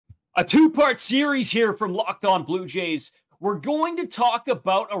A two-part series here from Locked On Blue Jays. We're going to talk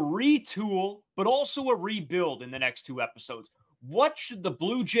about a retool, but also a rebuild in the next two episodes. What should the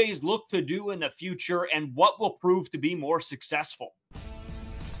Blue Jays look to do in the future, and what will prove to be more successful?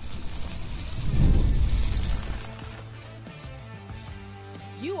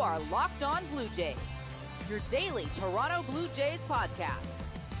 You are Locked On Blue Jays, your daily Toronto Blue Jays podcast.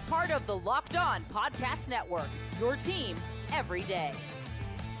 Part of the Locked On Podcast Network, your team every day.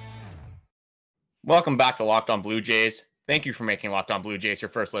 Welcome back to Locked On Blue Jays. Thank you for making Locked On Blue Jays your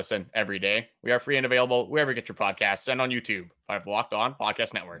first listen every day. We are free and available wherever you get your podcasts and on YouTube. Part of the Locked On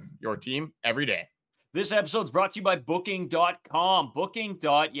Podcast Network, your team every day. This episode is brought to you by Booking.com.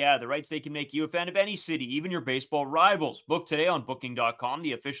 The rights they can make you a fan of any city, even your baseball rivals. Book today on Booking.com,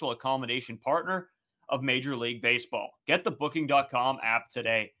 the official accommodation partner of Major League Baseball. Get the Booking.com app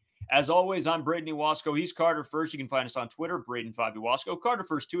today. As always, I'm Braden Iwasco. He's Carter First. You can find us on Twitter, Braden5Iwasco. Carter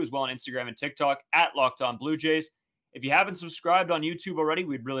First, too, as well on Instagram and TikTok, at Locked On Blue Jays. If you haven't subscribed on YouTube already,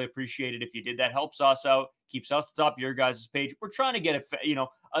 we'd really appreciate it if you did. That helps us out, keeps us at the top of your guys' page. We're trying to get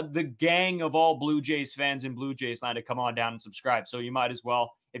the gang of all Blue Jays fans in Blue Jays land to come on down and subscribe. So you might as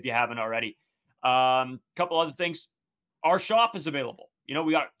well if you haven't already. Couple other things. Our shop is available.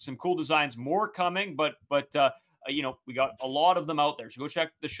 We got some cool designs, more coming, but we got a lot of them out there. So go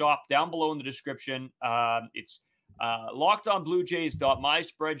check the shop down below in the description. It's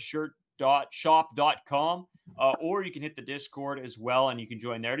lockedonbluejays.myspreadshirt.shop.com. Or you can hit the Discord as well, and you can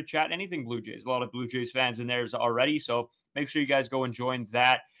join there to chat anything Blue Jays. A lot of Blue Jays fans in there already, so make sure you guys go and join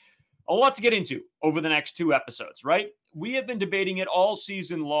that. A lot to get into over the next two episodes, right? We have been debating it all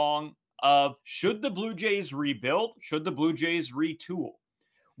season long of should the Blue Jays rebuild? Should the Blue Jays retool?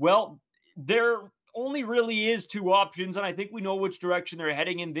 Well, there only really is two options, and I think we know which direction they're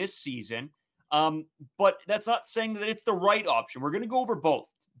heading in this season. But that's not saying that it's the right option. We're going to go over both.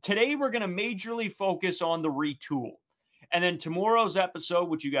 Today, we're going to majorly focus on the retool. And then tomorrow's episode,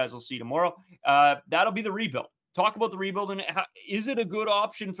 which you guys will see tomorrow, that'll be the rebuild. Talk about the rebuild and is it a good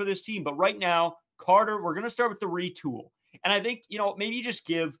option for this team? But right now, Carter, we're going to start with the retool. And I think, maybe you just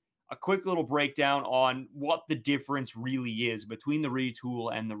give a quick little breakdown on what the difference really is between the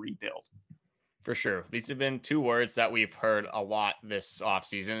retool and the rebuild. For sure. These have been two words that we've heard a lot this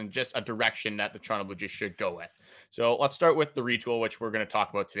offseason and just a direction that the Toronto Blue Jays should go with. So let's start with the retool, which we're going to talk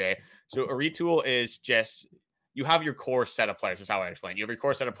about today. So a retool is just you have your core set of players. That's how I explain it. You have your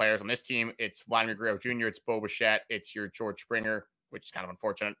core set of players on this team. It's Vladdy Guerrero Jr., it's Bo Bichette, it's your George Springer, which is kind of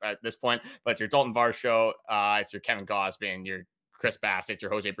unfortunate at this point, but it's your Dalton Varsho, it's your Kevin Gausman, your Chris Bassett,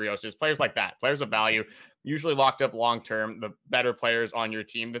 your Jose Brioses, players like that, players of value, usually locked up long-term, the better players on your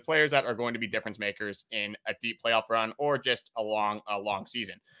team, the players that are going to be difference makers in a deep playoff run or just a long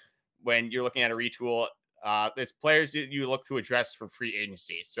season. When you're looking at a retool, it's players that you look to address for free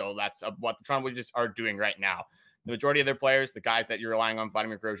agency. So that's what the Toronto Blue Jays are doing right now. The majority of their players, the guys that you're relying on,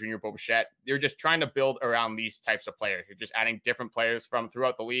 Vladdy Guerrero Jr., Bo Bichette, you're just trying to build around these types of players. You're just adding different players from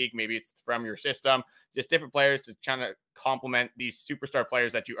throughout the league. Maybe it's from your system, just different players to try to complement these superstar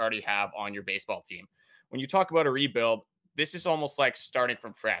players that you already have on your baseball team. When you talk about a rebuild, this is almost like starting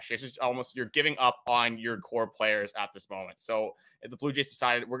from fresh. This is almost you're giving up on your core players at this moment. So if the Blue Jays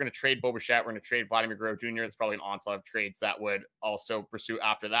decided we're going to trade Bo Bichette, we're going to trade Vladdy Guerrero Jr., it's probably an onslaught of trades that would also pursue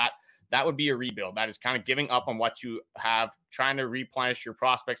after that. That would be a rebuild. That is kind of giving up on what you have, trying to replenish your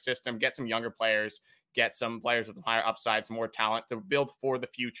prospect system, get some younger players, get some players with higher upside, some more talent to build for the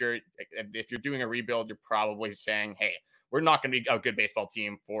future. If you're doing a rebuild, you're probably saying, hey, we're not going to be a good baseball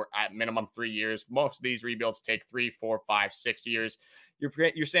team for at minimum 3 years. Most of these rebuilds take 3, 4, 5, 6 years.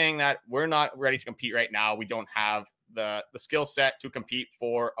 You're saying that we're not ready to compete right now. We don't have the skill set to compete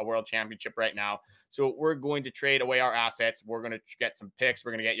for a world championship right now. So we're going to trade away our assets. We're going to get some picks.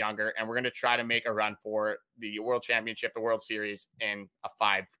 We're going to get younger, and we're going to try to make a run for the world championship, the World Series in a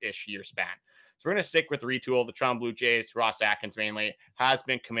 5-ish year span. So we're going to stick with the retool. The Toronto Blue Jays, Ross Atkin mainly, has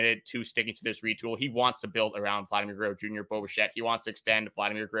been committed to sticking to this retool. He wants to build around Vladdy Guerrero Jr., Bo Bichette. He wants to extend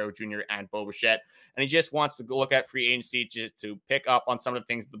Vladdy Guerrero Jr. and Bo Bichette. And he just wants to go look at free agency just to pick up on some of the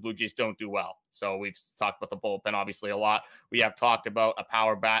things the Blue Jays don't do well. So we've talked about the bullpen, obviously, a lot. We have talked about a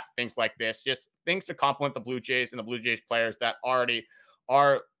power bat, things like this, just things to complement the Blue Jays and the Blue Jays players that already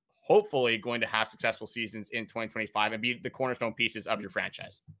are hopefully going to have successful seasons in 2025 and be the cornerstone pieces of your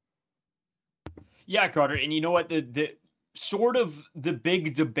franchise. Yeah, Carter. And you know what? The sort of the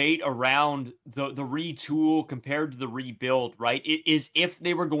big debate around the retool compared to the rebuild, right? It is if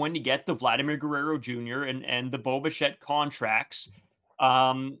they were going to get the Vladdy Guerrero Jr. and the Bo Bichette contracts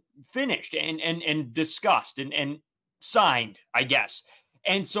finished and discussed and signed, I guess.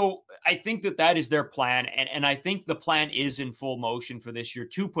 And so I think that is their plan. And I think the plan is in full motion for this year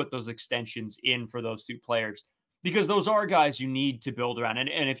to put those extensions in for those two players, because those are guys you need to build around.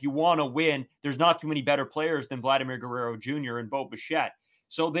 And if you want to win, there's not too many better players than Vladimir Guerrero Jr. and Bo Bichette.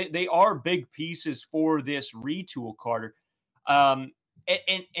 So they are big pieces for this retool, Carter.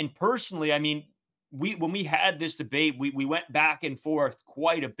 And personally, I mean, when we had this debate, we went back and forth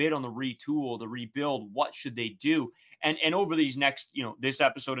quite a bit on the retool, the rebuild. What should they do? And over these next, this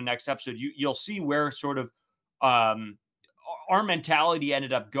episode and next episode, you'll see where sort of our mentality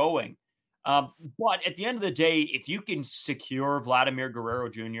ended up going. But at the end of the day, if you can secure Vladimir Guerrero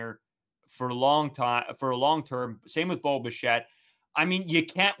Jr. for a long term, same with Bo Bichette, I mean, you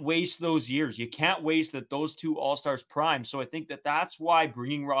can't waste those years. You can't waste those two All-Stars prime. So I think that's why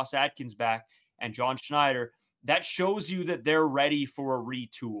bringing Ross Atkins back and John Schneider, that shows you that they're ready for a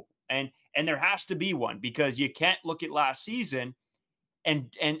retool. And there has to be one, because you can't look at last season and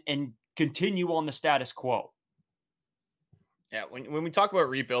continue on the status quo. Yeah, when we talk about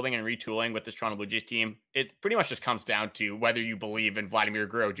rebuilding and retooling with this Toronto Blue Jays team, it pretty much just comes down to whether you believe in Vladimir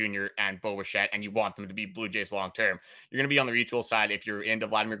Guerrero Jr. and Bo Bichette and you want them to be Blue Jays long term. You're going to be on the retool side if you're into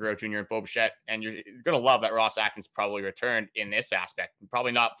Vladimir Guerrero Jr. and Bo Bichette, and you're going to love that Ross Atkins probably returned in this aspect.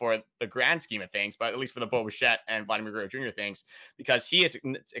 Probably not for the grand scheme of things, but at least for the Bo Bichette and Vladimir Guerrero Jr. things, because he has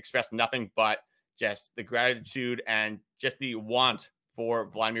expressed nothing but just the gratitude and just the want for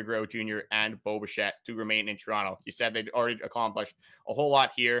Vladimir Guerrero Jr. and Bo Bichette to remain in Toronto. You said they'd already accomplished a whole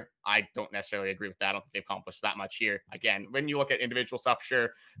lot here. I don't necessarily agree with that. I don't think they've accomplished that much here. Again, when you look at individual stuff, sure.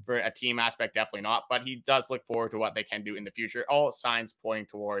 For a team aspect, definitely not. But he does look forward to what they can do in the future. All signs pointing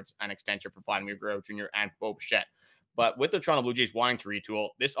towards an extension for Vladimir Guerrero Jr. and Bo Bichette. But with the Toronto Blue Jays wanting to retool,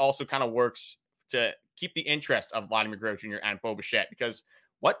 this also kind of works to keep the interest of Vladimir Guerrero Jr. and Bo Bichette, because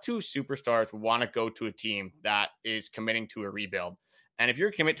what two superstars would want to go to a team that is committing to a rebuild? And if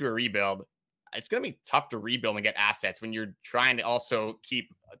you're committed to a rebuild, it's going to be tough to rebuild and get assets when you're trying to also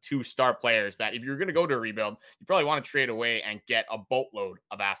keep two star players that if you're going to go to a rebuild, you probably want to trade away and get a boatload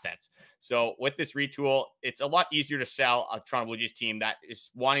of assets. So with this retool, it's a lot easier to sell a Toronto Blue Jays team that is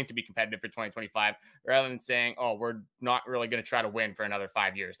wanting to be competitive for 2025 rather than saying, oh, we're not really going to try to win for another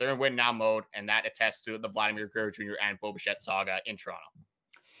 5 years. They're in win now mode, and that attests to the Vladimir Guerrero Jr. and Bo Bichette saga in Toronto.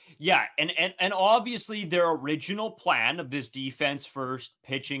 Yeah, and obviously their original plan of this defense first,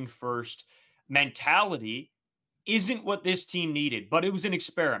 pitching first mentality isn't what this team needed, but it was an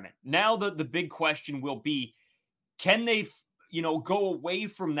experiment. Now the big question will be, can they, go away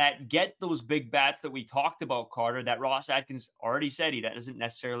from that, get those big bats that we talked about, Carter, that Ross Atkins already said he doesn't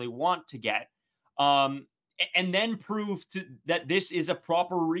necessarily want to get, and then prove that this is a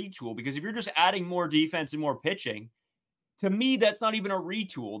proper retool? Because if you're just adding more defense and more pitching, to me, that's not even a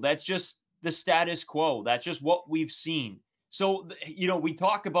retool. That's just the status quo. That's just what we've seen. So, we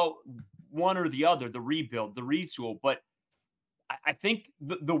talk about one or the other, the rebuild, the retool, but I think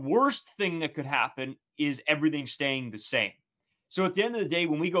the worst thing that could happen is everything staying the same. So at the end of the day,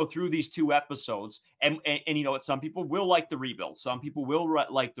 when we go through these two episodes, and some people will like the rebuild, some people will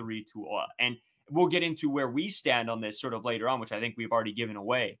like the retool, and we'll get into where we stand on this sort of later on, which I think we've already given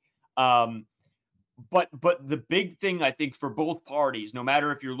away. But the big thing, I think, for both parties, no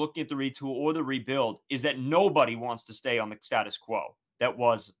matter if you're looking at the retool or the rebuild, is that nobody wants to stay on the status quo that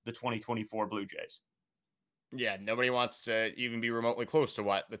was the 2024 Blue Jays. Yeah, nobody wants to even be remotely close to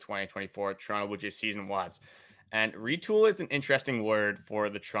what the 2024 Toronto Blue Jays season was. And retool is an interesting word for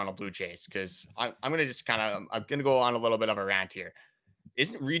the Toronto Blue Jays, because I'm going to just I'm going to go on a little bit of a rant here.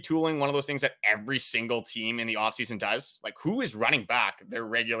 Isn't retooling one of those things that every single team in the offseason does? Like, who is running back their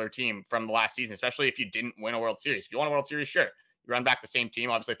regular team from the last season, especially if you didn't win a World Series? If you won a World Series, sure. You run back the same team.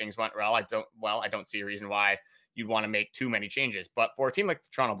 Obviously, things went well. I don't see a reason why you'd want to make too many changes. But for a team like the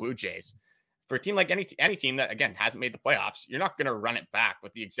Toronto Blue Jays, for a team like any team that, again, hasn't made the playoffs, you're not going to run it back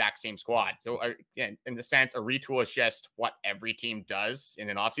with the exact same squad. So, again, in the sense, a retool is just what every team does in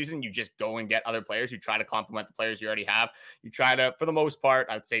an offseason. You just go and get other players. You try to complement the players you already have. You try to, for the most part,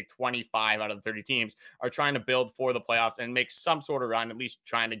 I would say 25 out of the 30 teams are trying to build for the playoffs and make some sort of run, at least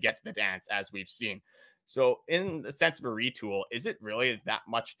trying to get to the dance, as we've seen. So in the sense of a retool, is it really that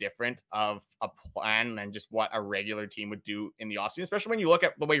much different of a plan than just what a regular team would do in the offseason? Especially when you look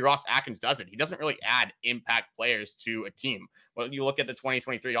at the way Ross Atkin does it. He doesn't really add impact players to a team. When you look at the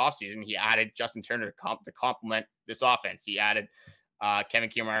 2023 offseason, he added Justin Turner to complement this offense. He added Kevin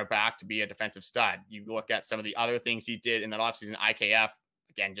Kiermaier back to be a defensive stud. You look at some of the other things he did in that offseason, IKF,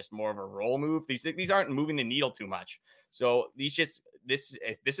 again, just more of a role move. These aren't moving the needle too much. So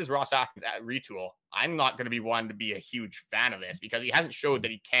if this is Ross Atkins at retool, I'm not going to be one to be a huge fan of this, because he hasn't showed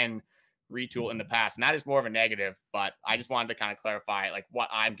that he can retool in the past, and that is more of a negative. But I just wanted to kind of clarify like what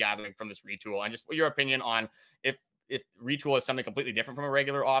I'm gathering from this retool and just your opinion on if retool is something completely different from a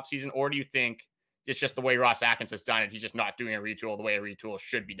regular offseason, or do you think it's just the way Ross Atkin has done it? He's just not doing a retool the way a retool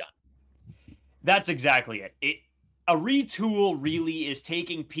should be done. That's exactly it. A retool really is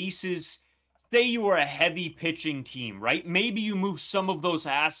taking pieces. Say you are a heavy pitching team, right? Maybe you move some of those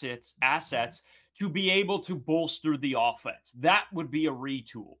assets to be able to bolster the offense. That would be a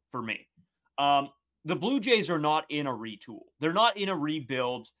retool for me. The Blue Jays are not in a retool. They're not in a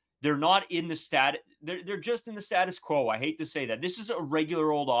rebuild. They're not in the status. They're just in the status quo. I hate to say that. This is a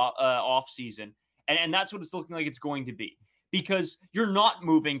regular old off season, and that's what it's looking like it's going to be. Because you're not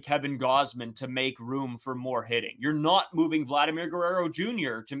moving Kevin Gausman to make room for more hitting. You're not moving Vladimir Guerrero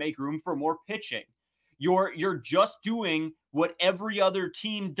Jr. to make room for more pitching. You're just doing what every other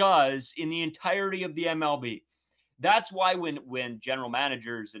team does in the entirety of the MLB. That's why when general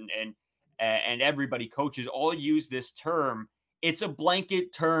managers and everybody, coaches, all use this term, it's a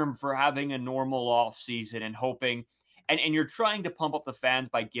blanket term for having a normal offseason and hoping, and you're trying to pump up the fans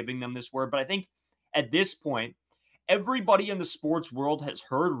by giving them this word. But I think at this point, everybody in the sports world has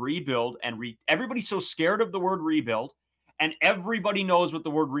heard rebuild, and everybody's so scared of the word rebuild, and everybody knows what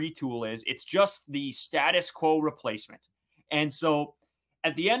the word retool is. It's just the status quo replacement. And so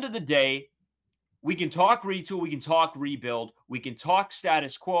at the end of the day, we can talk retool, we can talk rebuild, we can talk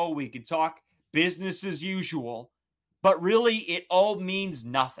status quo, we can talk business as usual, but really it all means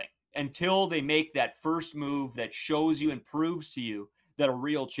nothing until they make that first move that shows you and proves to you that a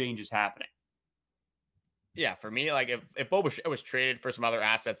real change is happening. Yeah, for me, like if Bo was traded for some other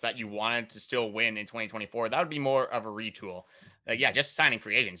assets that you wanted to still win in 2024, that would be more of a retool. Like, yeah, just signing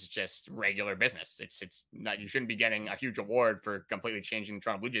free agents is just regular business. It's not, you shouldn't be getting a huge award for completely changing the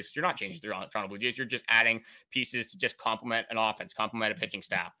Toronto Blue Jays. You're not changing the Toronto Blue Jays. You're just adding pieces to just complement an offense, complement a pitching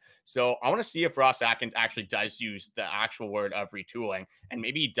staff. So I want to see if Ross Atkins actually does use the actual word of retooling, and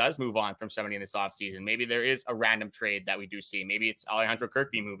maybe he does move on from somebody in this offseason. Maybe there is a random trade that we do see. Maybe it's Alejandro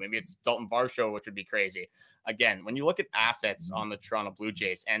Kirkby move. Maybe it's Dalton Varsho, which would be crazy. Again, when you look at assets on the Toronto Blue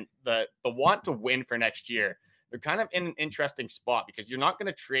Jays and the want to win for next year, they're kind of in an interesting spot because you're not going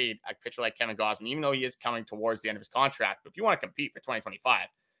to trade a pitcher like Kevin Gausman, even though he is coming towards the end of his contract. But if you want to compete for 2025,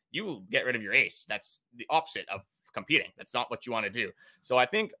 you will get rid of your ace. That's the opposite of competing. That's not what you want to do. So I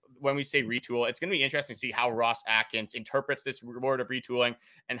think when we say retool, it's going to be interesting to see how Ross Atkins interprets this word of retooling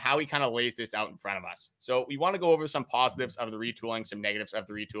and how he kind of lays this out in front of us. So we want to go over some positives of the retooling, some negatives of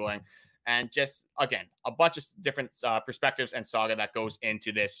the retooling, and just, again, a bunch of different perspectives and saga that goes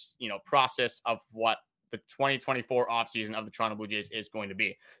into this, process of what the 2024 offseason of the Toronto Blue Jays is going to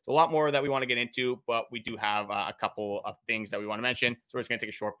be. So a lot more that we want to get into, but we do have a couple of things that we want to mention. So we're just going to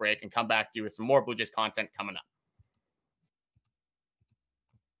take a short break and come back to you with some more Blue Jays content coming up.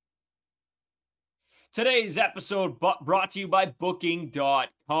 Today's episode brought to you by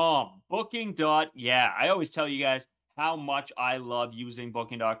Booking.com. Yeah, I always tell you guys how much I love using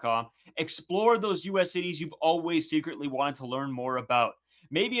Booking.com. Explore those U.S. cities you've always secretly wanted to learn more about.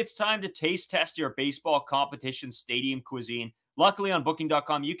 Maybe it's time to taste test your baseball competition stadium cuisine. Luckily on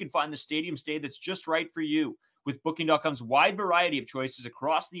Booking.com, you can find the stadium stay that's just right for you. With Booking.com's wide variety of choices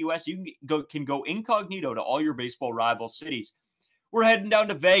across the U.S., you can go incognito to all your baseball rival cities. We're heading down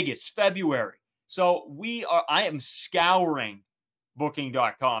to Vegas, February. So I am scouring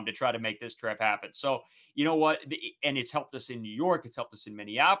Booking.com to try to make this trip happen. So you know what? And it's helped us in New York. It's helped us in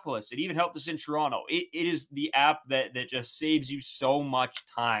Minneapolis. It even helped us in Toronto. It is the app that just saves you so much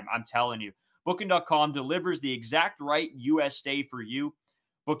time. I'm telling you. Booking.com delivers the exact right U.S. stay for you.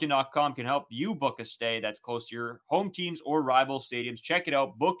 Booking.com can help you book a stay that's close to your home teams or rival stadiums. Check it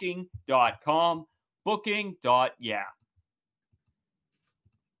out. Booking.com. Booking.yeah.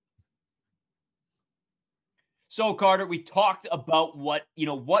 So, Carter, we talked about what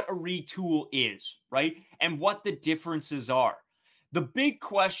a retool is, right? And what the differences are. The big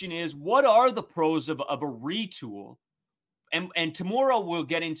question is, what are the pros of a retool? And tomorrow we'll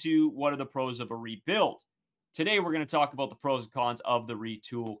get into what are the pros of a rebuild. Today we're going to talk about the pros and cons of the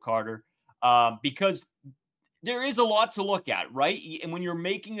retool, Carter, because there is a lot to look at, right? And when you're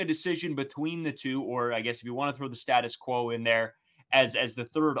making a decision between the two, or I guess if you want to throw the status quo in there as the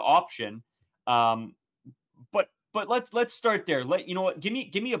third option, But let's start there. Give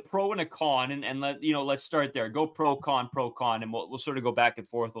me a pro and a con, and let's start there. Go pro con, and we'll sort of go back and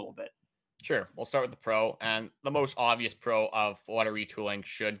forth a little bit. Sure. We'll start with the pro, and the most obvious pro of what a retooling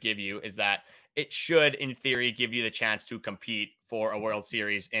should give you is that it should, in theory, give you the chance to compete for a World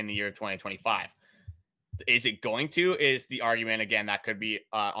Series in the year 2025. Is it going to? Is the argument, again, that could be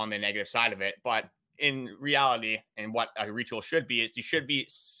on the negative side of it, but in reality, and what a retool should be, is you should be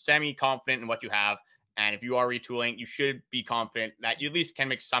semi-confident in what you have. And if you are retooling, you should be confident that you at least can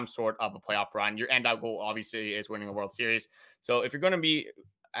make some sort of a playoff run. Your end out goal obviously is winning a World Series. So if you're going to be,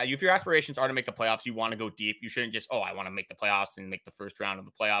 if your aspirations are to make the playoffs, you want to go deep. You shouldn't just, I want to make the playoffs and make the first round of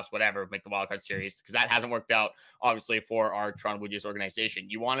the playoffs, whatever, make the wild card series, because that hasn't worked out, obviously, for our Toronto Blue Jays organization.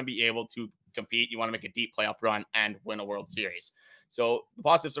 You want to be able to compete. You want to make a deep playoff run and win a World Series. So the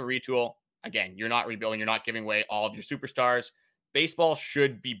positives of retool, again, you're not rebuilding. You're not giving away all of your superstars. Baseball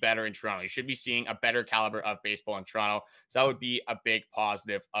should be better in Toronto. You should be seeing a better caliber of baseball in Toronto. So that would be a big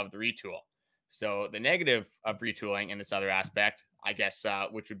positive of the retool. So the negative of retooling in this other aspect, I guess,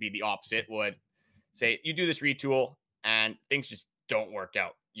 which would be the opposite, would say you do this retool and things just don't work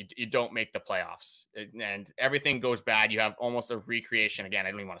out. You don't make the playoffs and everything goes bad. You have almost a recreation, again,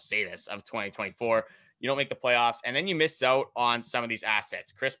 I don't even want to say this, of 2024. You don't make the playoffs, and then you miss out on some of these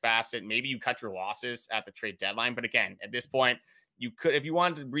assets. Chris Bassett, maybe you cut your losses at the trade deadline. But again, at this point, you could, if you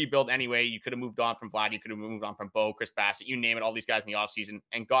wanted to rebuild anyway, you could have moved on from Vladdy, you could have moved on from Bo, Chris Bassett, you name it, all these guys in the offseason,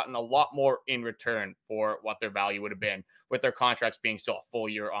 and gotten a lot more in return for what their value would have been, with their contracts being still a full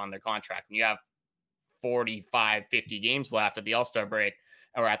year on their contract. And you have 45, 50 games left at the All-Star break,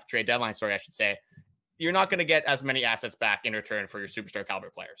 or at the trade deadline, sorry, I should say. You're not going to get as many assets back in return for your superstar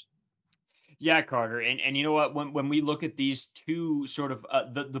caliber players. Yeah, Carter. And you know what? When we look at these two sort of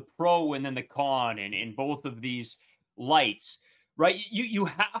the pro and then the con and in both of these lights, right? You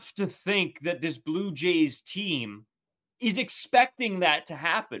have to think that this Blue Jays team is expecting that to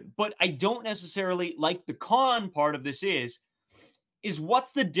happen. But I don't necessarily like the con part of this is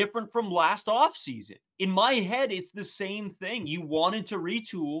what's the different from last offseason? In my head, it's the same thing. You wanted to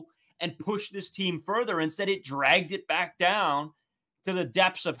retool and push this team further. Instead, it dragged it back down to the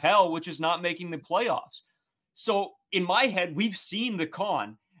depths of hell, which is not making the playoffs. So in my head, we've seen the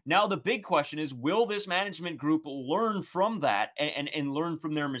con. Now, the big question is, will this management group learn from that and learn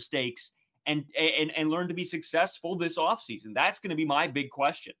from their mistakes and learn to be successful this offseason? That's going to be my big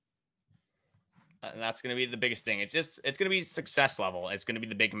question. And that's going to be the biggest thing. It's going to be success level. It's going to be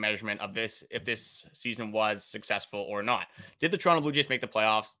the big measurement of this, if this season was successful or not. Did the Toronto Blue Jays make the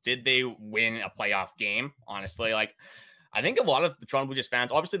playoffs? Did they win a playoff game? Honestly, I think a lot of the Toronto Blue Jays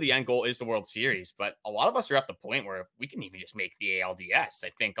fans, obviously the end goal is the World Series, but a lot of us are at the point where if we can even just make the ALDS,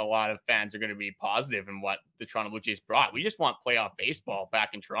 I think a lot of fans are going to be positive in what the Toronto Blue Jays brought. We just want playoff baseball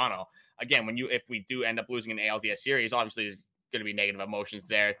back in Toronto. Again, if we do end up losing an ALDS series, obviously there's going to be negative emotions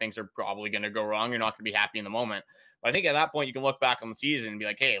there. Things are probably going to go wrong. You're not going to be happy in the moment. But I think at that point, you can look back on the season and be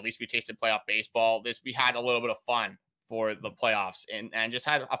like, hey, at least we tasted playoff baseball. We had a little bit of fun for the playoffs and just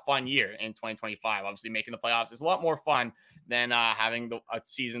had a fun year in 2025. Obviously, making the playoffs is a lot more fun than having a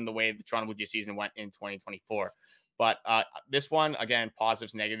season the way the Toronto Blue Jays season went in 2024. But this one, again,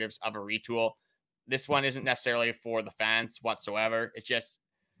 positives, negatives of a retool. This one isn't necessarily for the fans whatsoever. It's just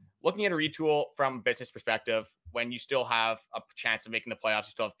looking at a retool from a business perspective. When you still have a chance of making the playoffs,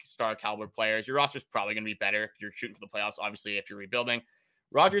 you still have star caliber players. Your roster is probably going to be better if you're shooting for the playoffs. Obviously, if you're rebuilding,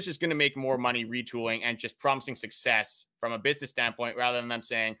 Rogers is going to make more money retooling and just promising success from a business standpoint, rather than them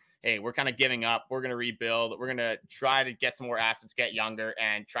saying, hey, we're kind of giving up. We're going to rebuild. We're going to try to get some more assets, get younger,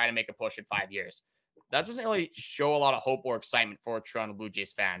 and try to make a push in 5 years. That doesn't really show a lot of hope or excitement for Toronto Blue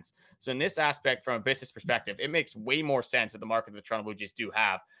Jays fans. So in this aspect, from a business perspective, it makes way more sense with the market the Toronto Blue Jays do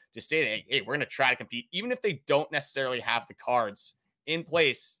have to say that, hey, we're going to try to compete, even if they don't necessarily have the cards in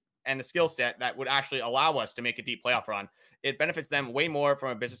place and the skill set that would actually allow us to make a deep playoff run. It benefits them way more from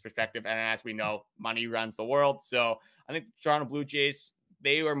a business perspective. And as we know, money runs the world. So I think the Toronto Blue Jays,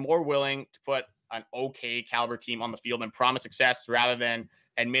 they are more willing to put an okay caliber team on the field and promise success rather than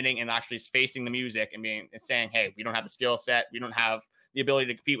admitting and actually facing the music and saying, hey, we don't have the skill set. We don't have the ability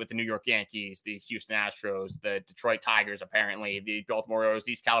to compete with the New York Yankees, the Houston Astros, the Detroit Tigers, apparently, the Baltimore Orioles,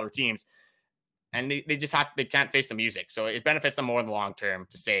 these caliber teams. And they can't face the music. So it benefits them more in the long term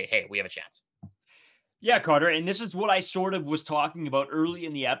to say, hey, we have a chance. Yeah, Carter. And this is what I sort of was talking about early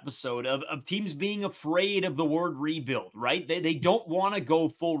in the episode of teams being afraid of the word rebuild, right? They don't want to go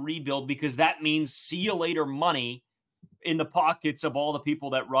full rebuild because that means see you later money in the pockets of all the people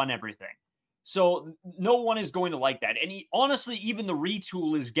that run everything. So no one is going to like that. And honestly, even the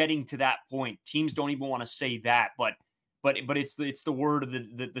retool is getting to that point. Teams don't even want to say that, but it's the word of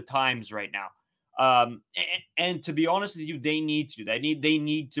the times right now. And to be honest with you, they need to. They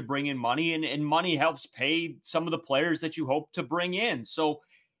need to bring in money, and money helps pay some of the players that you hope to bring in. So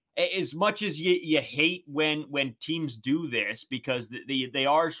as much as you hate when teams do this because they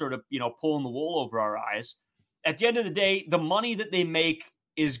are sort of, pulling the wool over our eyes, at the end of the day, the money that they make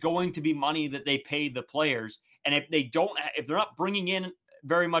is going to be money that they pay the players. And if they're not bringing in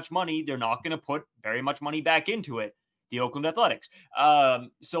very much money, they're not going to put very much money back into it. The Oakland Athletics.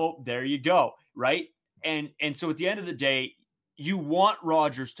 So there you go, right? And so at the end of the day, you want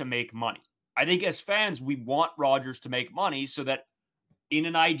Rodgers to make money. I think as fans, we want Rodgers to make money so that in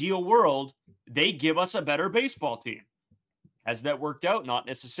an ideal world, they give us a better baseball team. Has that worked out? Not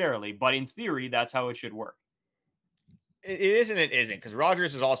necessarily, but in theory, that's how it should work. It is and it isn't, because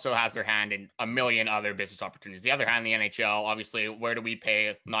Rodgers also has their hand in a million other business opportunities. The other hand, in the NHL, obviously, where do we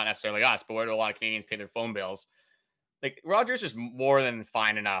pay, not necessarily us, but where do a lot of Canadians pay their phone bills? Like, Rodgers is more than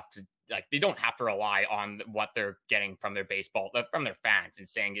fine enough to, like, they don't have to rely on what they're getting from their baseball, from their fans, and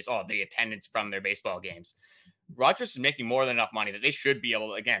saying is, oh, the attendance from their baseball games. Rodgers is making more than enough money that they should be able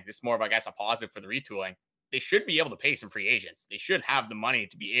to, again, this is more of, I guess, a positive for the retooling. They should be able to pay some free agents. They should have the money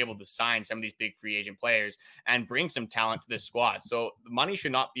to be able to sign some of these big free agent players and bring some talent to this squad. So the money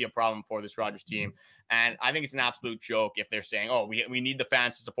should not be a problem for this Rodgers team. And I think it's an absolute joke if they're saying, oh, we need the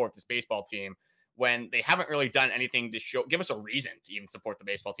fans to support this baseball team, when they haven't really done anything to give us a reason to even support the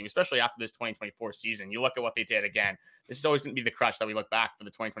baseball team, especially after this 2024 season. You look at what they did again. This is always going to be the crutch that we look back for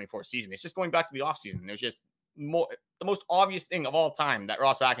the 2024 season. It's just going back to the offseason. It was just the most obvious thing of all time that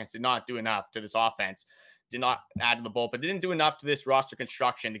Ross Atkin did not do enough to this offense, did not add to the bullpen, didn't do enough to this roster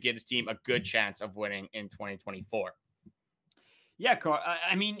construction to give this team a good chance of winning in 2024. Yeah, Carl.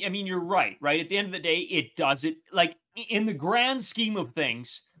 I mean, you're right. At the end of the day, it doesn't, like, in the grand scheme of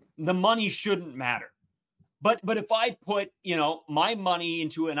things, the money shouldn't matter. But if I put, my money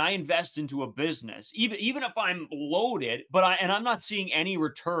into, and I invest into a business, even if I'm loaded, and I'm not seeing any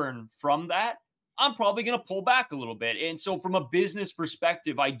return from that, I'm probably going to pull back a little bit. And so from a business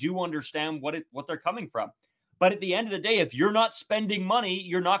perspective, I do understand what they're coming from. But at the end of the day, if you're not spending money,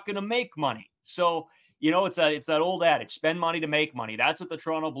 you're not going to make money. So, it's that old adage, spend money to make money. That's what the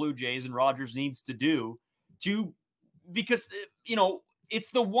Toronto Blue Jays and Rodgers needs to do because,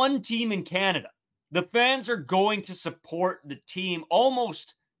 it's the one team in Canada. The fans are going to support the team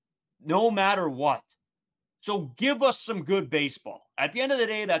almost no matter what. So give us some good baseball. At the end of the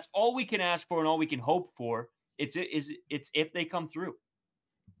day, that's all we can ask for and all we can hope for. It's if they come through.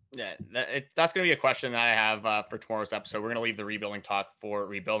 Yeah, that's going to be a question that I have for tomorrow's episode. We're going to leave the rebuilding talk for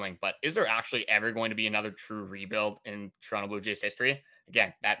rebuilding, but is there actually ever going to be another true rebuild in Toronto Blue Jays history?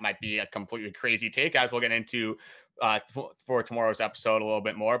 Again, that might be a completely crazy take, as we'll get into for tomorrow's episode a little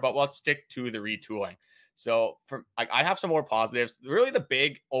bit more, but let's stick to the retooling. So I have some more positives. Really, the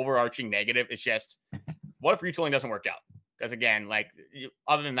big overarching negative is just, what if retooling doesn't work out? Because again,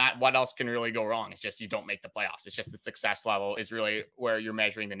 other than that, what else can really go wrong? It's just you don't make the playoffs. It's just the success level is really where you're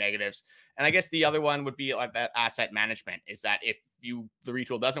measuring the negatives. And I guess the other one would be like that asset management, is that if the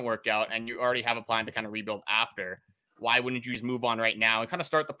retool doesn't work out and you already have a plan to kind of rebuild after, why wouldn't you just move on right now and kind of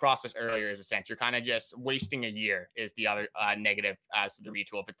start the process earlier? As a sense, you're kind of just wasting a year is the other negative as to the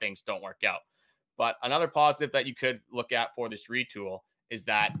retool if things don't work out. But another positive that you could look at for this retool is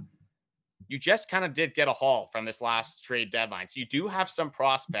that you just kind of did get a haul from this last trade deadline. So you do have some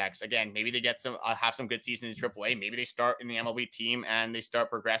prospects. Again, maybe they get have some good seasons in AAA. Maybe they start in the MLB team and they start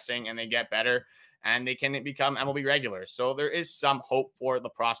progressing and they get better and they can become MLB regulars. So there is some hope for the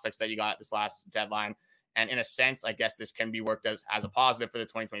prospects that you got at this last deadline. And in a sense, I guess this can be worked as a positive for the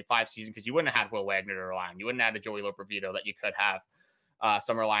 2025 season, because you wouldn't have had Will Wagner to rely on. You wouldn't have had a Joey Lopervito that you could have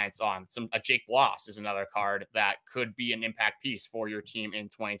some reliance on. A Jake Bloss is another card that could be an impact piece for your team in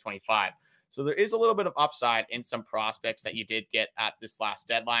 2025. So there is a little bit of upside in some prospects that you did get at this last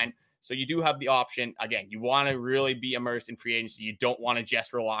deadline. So you do have the option. Again, you want to really be immersed in free agency. You don't want to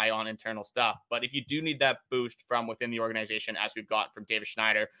just rely on internal stuff. But if you do need that boost from within the organization, as we've got from David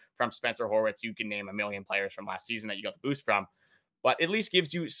Schneider, from Spencer Horwitz, you can name a million players from last season that you got the boost from. But at least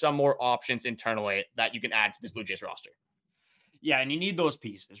gives you some more options internally that you can add to this Blue Jays roster. Yeah, and you need those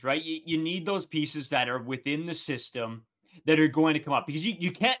pieces, right? You need those pieces that are within the system that are going to come up, because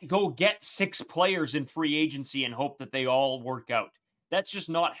you can't go get 6 players in free agency and hope that they all work out. That's just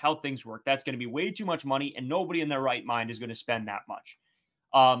not how things work. That's going to be way too much money, and nobody in their right mind is going to spend that much.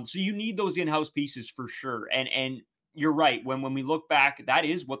 So you need those in-house pieces for sure. And you're right. When we look back, that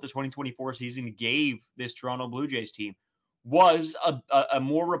is what the 2024 season gave this Toronto Blue Jays team, was a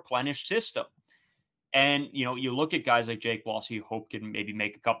more replenished system. And, you look at guys like Jake Bloss, who you hope can maybe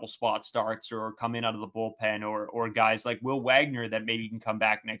make a couple spot starts or come in out of the bullpen, or guys like Will Wagner that maybe can come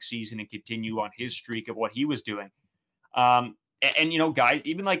back next season and continue on his streak of what he was doing. And guys,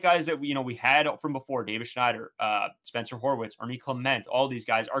 even like guys that, we had from before, David Schneider, Spencer Horwitz, Ernie Clement, all these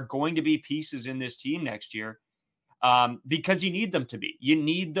guys are going to be pieces in this team next year because you need them to be. You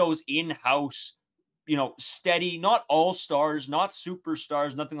need those in-house, steady, not all stars, not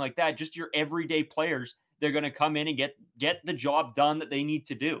superstars, nothing like that, just your everyday players they're going to come in and get the job done that they need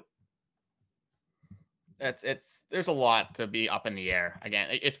to do. There's a lot to be up in the air. Again,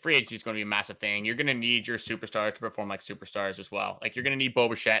 it's free agency is going to be a massive thing. You're going to need your superstars to perform like superstars as well. Like you're going to need Bo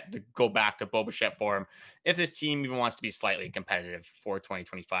Bichette to go back to Bo Bichette form if this team even wants to be slightly competitive for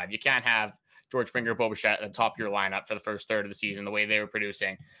 2025. You can't have George Springer, Bo Bichette at the top of your lineup for the first third of the season, the way they were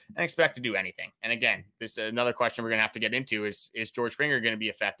producing, and expect to do anything. And again, this is another question we're going to have to get into is George Springer going to be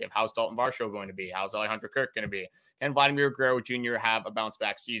effective? How's Dalton Varsho going to be? How's Alejandro Kirk going to be? Can Vladimir Guerrero Jr. have a bounce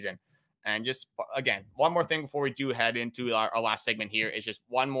back season? And just, again, one more thing before we do head into our last segment here is just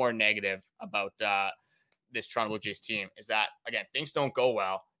one more negative about this Toronto Blue Jays team is that, again, things don't go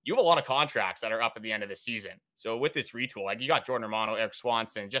well. You have a lot of contracts that are up at the end of the season. So with this retool, like you got Jordan Romano, Eric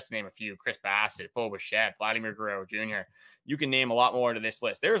Swanson, just to name a few, Chris Bassett, Bo Bichette, Vladimir Guerrero Jr. You can name a lot more to this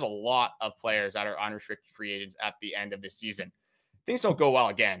list. There's a lot of players that are unrestricted free agents at the end of this season. Things don't go well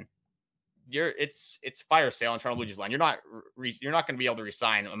again. It's fire sale in Toronto Blue Jays line. You're not going to be able to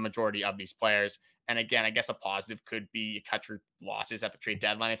resign a majority of these players. And again, I guess a positive could be you cut your losses at the trade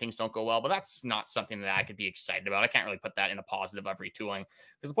deadline if things don't go well, but that's not something that I could be excited about. I can't really put that in a positive of retooling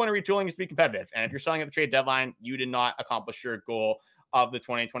because the point of retooling is to be competitive. And if you're selling at the trade deadline, you did not accomplish your goal of the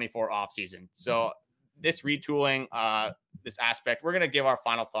 2024 offseason. So this retooling, this aspect, we're going to give our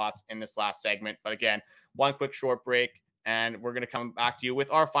final thoughts in this last segment. But again, one quick short break. And we're going to come back to you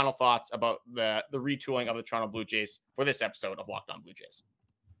with our final thoughts about the retooling of the Toronto Blue Jays for this episode of Locked On Blue Jays.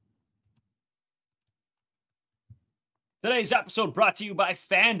 Today's episode brought to you by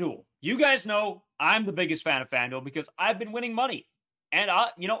FanDuel. You guys know I'm the biggest fan of FanDuel because I've been winning money. And,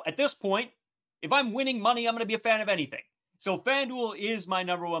 at this point, if I'm winning money, I'm going to be a fan of anything. So FanDuel is my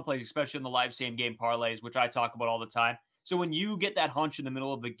number one place, especially in the live same-game parlays, which I talk about all the time. So when you get that hunch in the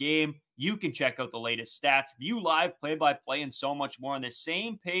middle of the game, you can check out the latest stats, view live play-by-play, and so much more on the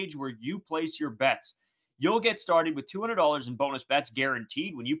same page where you place your bets. You'll get started with $200 in bonus bets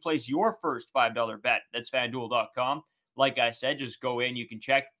guaranteed when you place your first $5 bet. That's FanDuel.com. Like I said, just go in. You can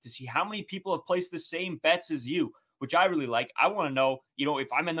check to see how many people have placed the same bets as you, which I really like. I want to know,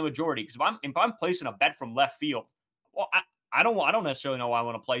 if I'm in the majority. Because if I'm placing a bet from left field, well, I don't necessarily know I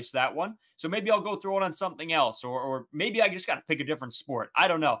want to place that one. So maybe I'll go throw it on something else, or maybe I just got to pick a different sport. I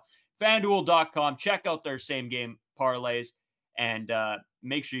don't know. FanDuel.com. Check out their same game parlays and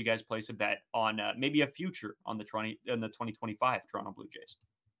make sure you guys place a bet on maybe a future on the 2025 Toronto Blue Jays.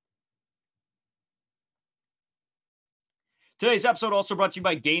 Today's episode also brought to you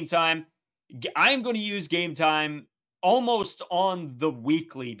by Game Time. I am going to use Game Time almost on the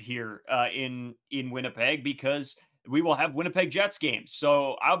weekly here in Winnipeg because we will have Winnipeg Jets games.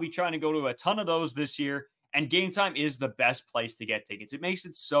 So I'll be trying to go to a ton of those this year, and Game Time is the best place to get tickets. It makes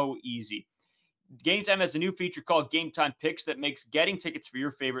it so easy. Game Time has a new feature called Game Time Picks that makes getting tickets for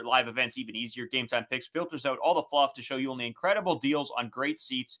your favorite live events even easier. Game Time Picks filters out all the fluff to show you only incredible deals on great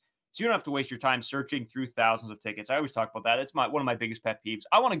seats, so you don't have to waste your time searching through thousands of tickets. I always talk about that. It's one of my biggest pet peeves.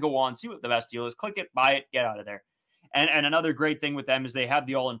 I want to go on, see what the best deal is, click it, buy it, get out of there. And another great thing with them is they have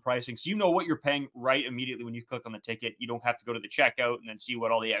the all-in pricing, so you know what you're paying right immediately when you click on the ticket. You don't have to go to the checkout and then see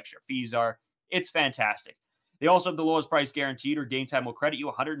what all the extra fees are. It's fantastic. They also have the lowest price guaranteed, or Game Time will credit you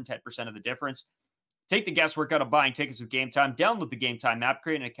 110% of the difference. Take the guesswork out of buying tickets with Game Time. Download the Game Time app,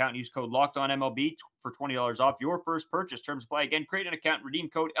 create an account, and use code LOCKEDONMLB for $20 off your first purchase. Terms apply. Again, create an account, redeem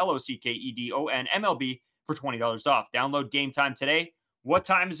code LOCKEDONMLB for $20 off. Download Game Time today. What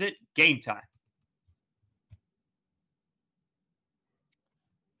time is it? Game time.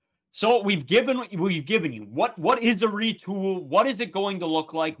 So we've given you what is a retool? What is it going to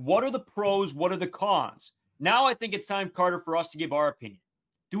look like? What are the pros? What are the cons? Now I think it's time, Carter, for us to give our opinion.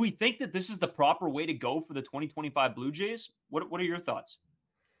 Do we think that this is the proper way to go for the 2025 Blue Jays? What are your thoughts?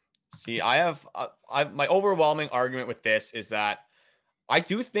 See, I have my overwhelming argument with this is that I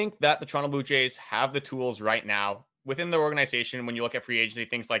do think that the Toronto Blue Jays have the tools right now within their organization. When you look at free agency,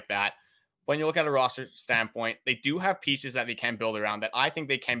 things like that, when you look at a roster standpoint, they do have pieces that they can build around that I think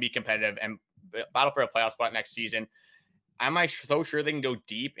they can be competitive and battle for a playoff spot next season. Am I so sure they can go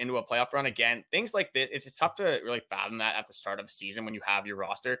deep into a playoff run again? Things like this, it's tough to really fathom that at the start of a season when you have your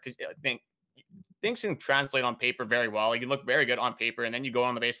roster, because I think things can translate on paper very well. You can look very good on paper, and then you go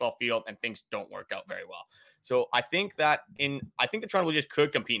on the baseball field and things don't work out very well. So I think the Toronto Blue Jays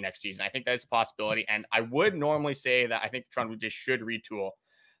could compete next season. I think that is a possibility. And I would normally say that I think the Toronto Blue Jays should retool.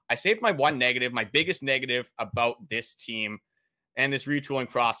 I saved my one negative, my biggest negative about this team and this retooling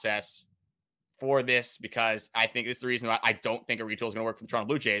process for this, because I think this is the reason why I don't think a retool is going to work for the Toronto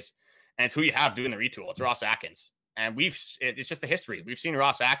Blue Jays. And it's who you have doing the retool. It's Ross Atkins. And it's just the history. We've seen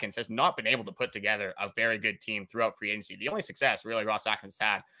Ross Atkin has not been able to put together a very good team throughout free agency. The only success really Ross Atkin has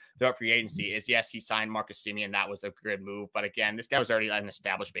had throughout free agency is, yes, he signed Marcus Semien. That was a good move. But again, this guy was already an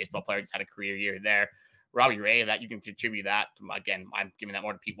established baseball player. He's had a career year there. Robbie Ray, that you can contribute that. Again, I'm giving that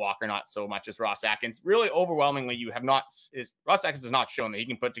more to Pete Walker, not so much as Ross Atkins. Really overwhelmingly, Ross Atkins has not shown that he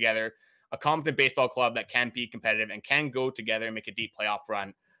can put together a competent baseball club that can be competitive and can go together and make a deep playoff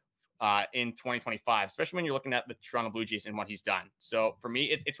run in 2025, especially when you're looking at the Toronto Blue Jays and what he's done. So for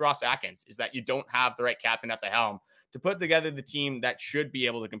me, it's Ross Atkins, is that you don't have the right captain at the helm to put together the team that should be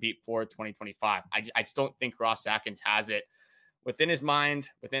able to compete for 2025. I just don't think Ross Atkins has it within his mind.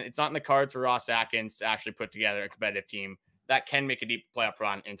 It's not in the cards for Ross Atkins to actually put together a competitive team that can make a deep playoff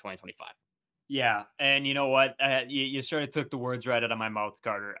run in 2025. Yeah, and you know what? You sort of took the words right out of my mouth,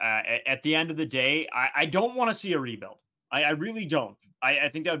 Carter. At the end of the day, I don't want to see a rebuild. I really don't. I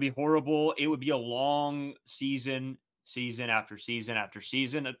think that would be horrible. It would be a long season after season after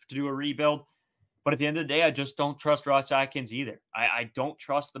season to do a rebuild. But at the end of the day, I just don't trust Ross Atkins either. I don't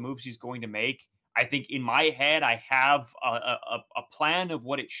trust the moves he's going to make. I think in my head, I have a plan of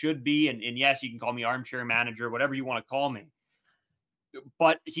what it should be. And yes, you can call me armchair manager, whatever you want to call me.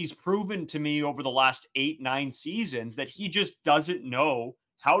 But he's proven to me over the last 8-9 seasons that he just doesn't know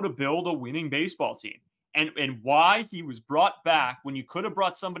how to build a winning baseball team. And why he was brought back when you could have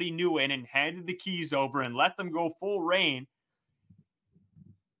brought somebody new in and handed the keys over and let them go full reign.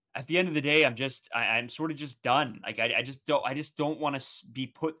 At the end of the day, I'm sort of just done. Like I just don't want to be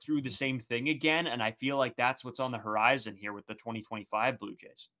put through the same thing again. And I feel like that's what's on the horizon here with the 2025 Blue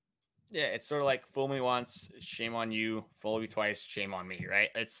Jays. Yeah, it's sort of like fool me once, shame on you, fool me twice, shame on me, right?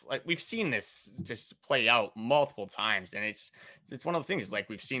 It's like we've seen this just play out multiple times, and it's one of those things. Like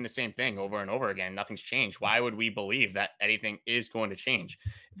we've seen the same thing over and over again. Nothing's changed. Why would we believe that anything is going to change?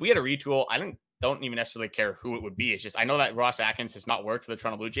 If we had a retool, I don't even necessarily care who it would be. It's just I know that Ross Atkins has not worked for the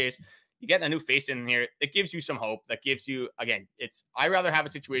Toronto Blue Jays. You get a new face in here, it gives you some hope. That gives you, again, I rather have a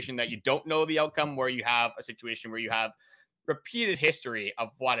situation that you don't know the outcome, where you have a situation where you have repeated history of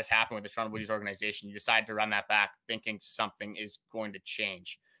what has happened with the Toronto Blue Jays organization. You decide to run that back thinking something is going to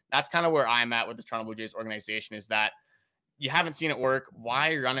change. That's kind of where I'm at with the Toronto Blue Jays organization, is that you haven't seen it work.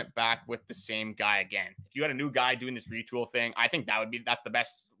 Why run it back with the same guy again? If you had a new guy doing this retool thing, I think that's the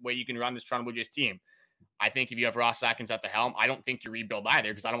best way you can run this Toronto Blue Jays team. I think if you have Ross Atkins at the helm, I don't think you rebuild either,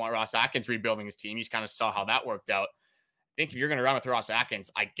 because I don't want Ross Atkins rebuilding his team. You kind of saw how that worked out. I think if you're going to run with Ross Atkins,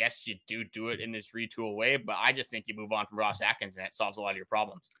 I guess you do it in this retool way, but I just think you move on from Ross Atkins and it solves a lot of your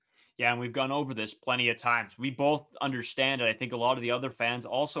problems. Yeah, and we've gone over this plenty of times. We both understand, and I think a lot of the other fans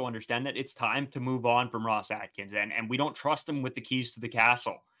also understand, that it's time to move on from Ross Atkins, and we don't trust him with the keys to the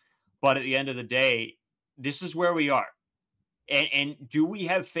castle. But at the end of the day, this is where we are. And do we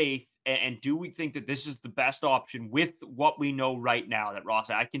have faith, and do we think that this is the best option with what we know right now, that Ross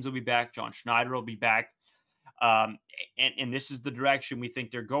Atkins will be back, John Schneider will be back, and this is the direction we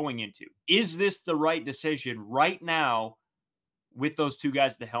think they're going into? Is this the right decision right now with those two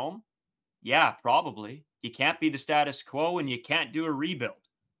guys at the helm? Yeah, probably. You can't be the status quo, and you can't do a rebuild.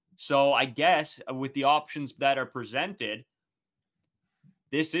 So I guess with the options that are presented,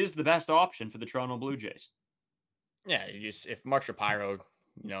 this is the best option for the Toronto Blue Jays. Yeah, if Mark Shapiro,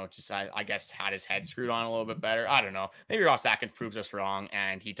 I guess had his head screwed on a little bit better. I don't know. Maybe Ross Atkins proves us wrong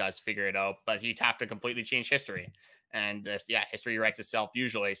and he does figure it out, but he'd have to completely change history. And history writes itself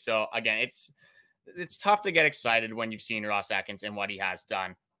usually. So again, it's tough to get excited when you've seen Ross Atkins and what he has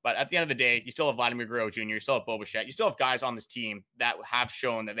done. But at the end of the day, you still have Vladimir Guerrero Jr., you still have Bo Bichette, you still have guys on this team that have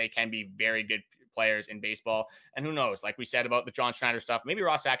shown that they can be very good players in baseball. And who knows, like we said about the John Schneider stuff, maybe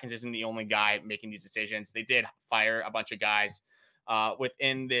Ross Atkins isn't the only guy making these decisions. They did fire a bunch of guys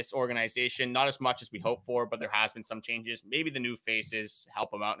within this organization, not as much as we hope for, but there has been some changes. Maybe the new faces help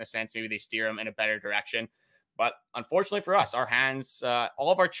them out in a sense. Maybe they steer them in a better direction. But unfortunately for us, our hands,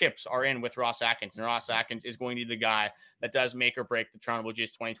 all of our chips are in with Ross Atkins, and Ross Atkins is going to be the guy that does make or break the Toronto Blue Jays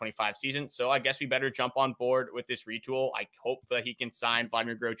 2025 season. So I guess we better jump on board with this retool. I hope that he can sign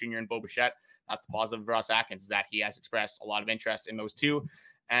Vladimir Guerrero Jr. and Bo Bichette. That's the positive of Ross Atkins, is that he has expressed a lot of interest in those two.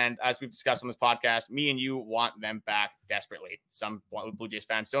 And as we've discussed on this podcast, me and you want them back desperately. Some Blue Jays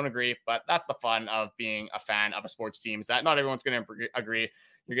fans don't agree, but that's the fun of being a fan of a sports team, is that not everyone's going to agree.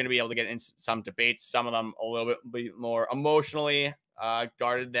 You're going to be able to get into some debates, some of them a little bit more emotionally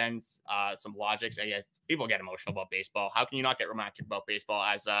guarded than some logics. I guess people get emotional about baseball. How can you not get romantic about baseball,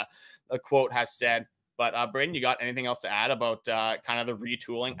 as a quote has said? But Braden, you got anything else to add about kind of the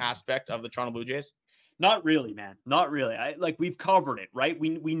retooling aspect of the Toronto Blue Jays? Not really, man. Not really. We've covered it, right?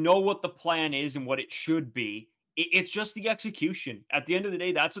 We know what the plan is and what it should be. It's just the execution. At the end of the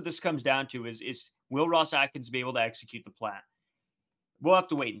day, that's what this comes down to, is Will Ross Atkin be able to execute the plan? We'll have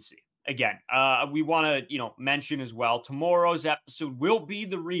to wait and see. Again, we want to, mention as well, tomorrow's episode will be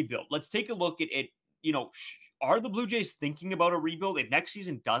the rebuild. Let's take a look at it. Are the Blue Jays thinking about a rebuild? If next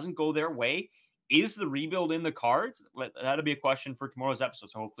season doesn't go their way, is the rebuild in the cards? That'll be a question for tomorrow's episode.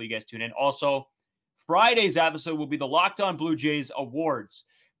 So hopefully you guys tune in. Also, Friday's episode will be the Locked On Blue Jays Awards.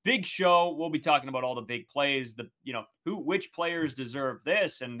 Big show. We'll be talking about all the big plays, which players deserve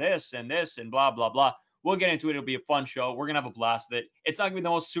this and this and this and blah, blah, blah. We'll get into it. It'll be a fun show. We're going to have a blast with it. It's not going to be the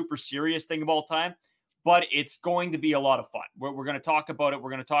most super serious thing of all time, but it's going to be a lot of fun. We're going to talk about it.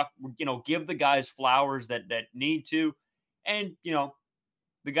 We're going to talk, give the guys flowers that need to. And,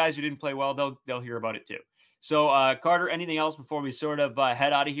 the guys who didn't play well, they'll hear about it too. So, Carter, anything else before we sort of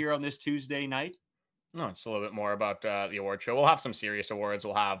head out of here on this Tuesday night? No, it's a little bit more about the award show. We'll have some serious awards.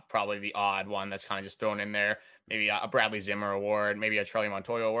 We'll have probably the odd one that's kind of just thrown in there. Maybe a Bradley Zimmer award, maybe a Charlie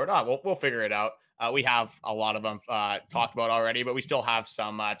Montoya award. We'll figure it out. We have a lot of them talked about already, but we still have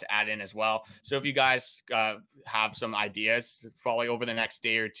some to add in as well. So if you guys have some ideas, probably over the next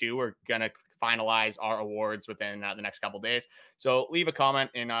day or two, we're going to finalize our awards within the next couple of days. So leave a comment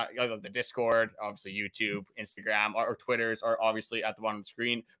in the Discord, obviously YouTube, Instagram, or Twitters are obviously at the bottom of the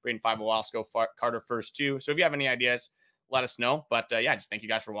screen. Braden 5 Owalsko, Carter First 2. So if you have any ideas, let us know. But just thank you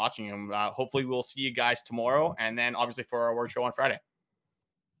guys for watching. And hopefully we'll see you guys tomorrow. And then obviously for our award show on Friday.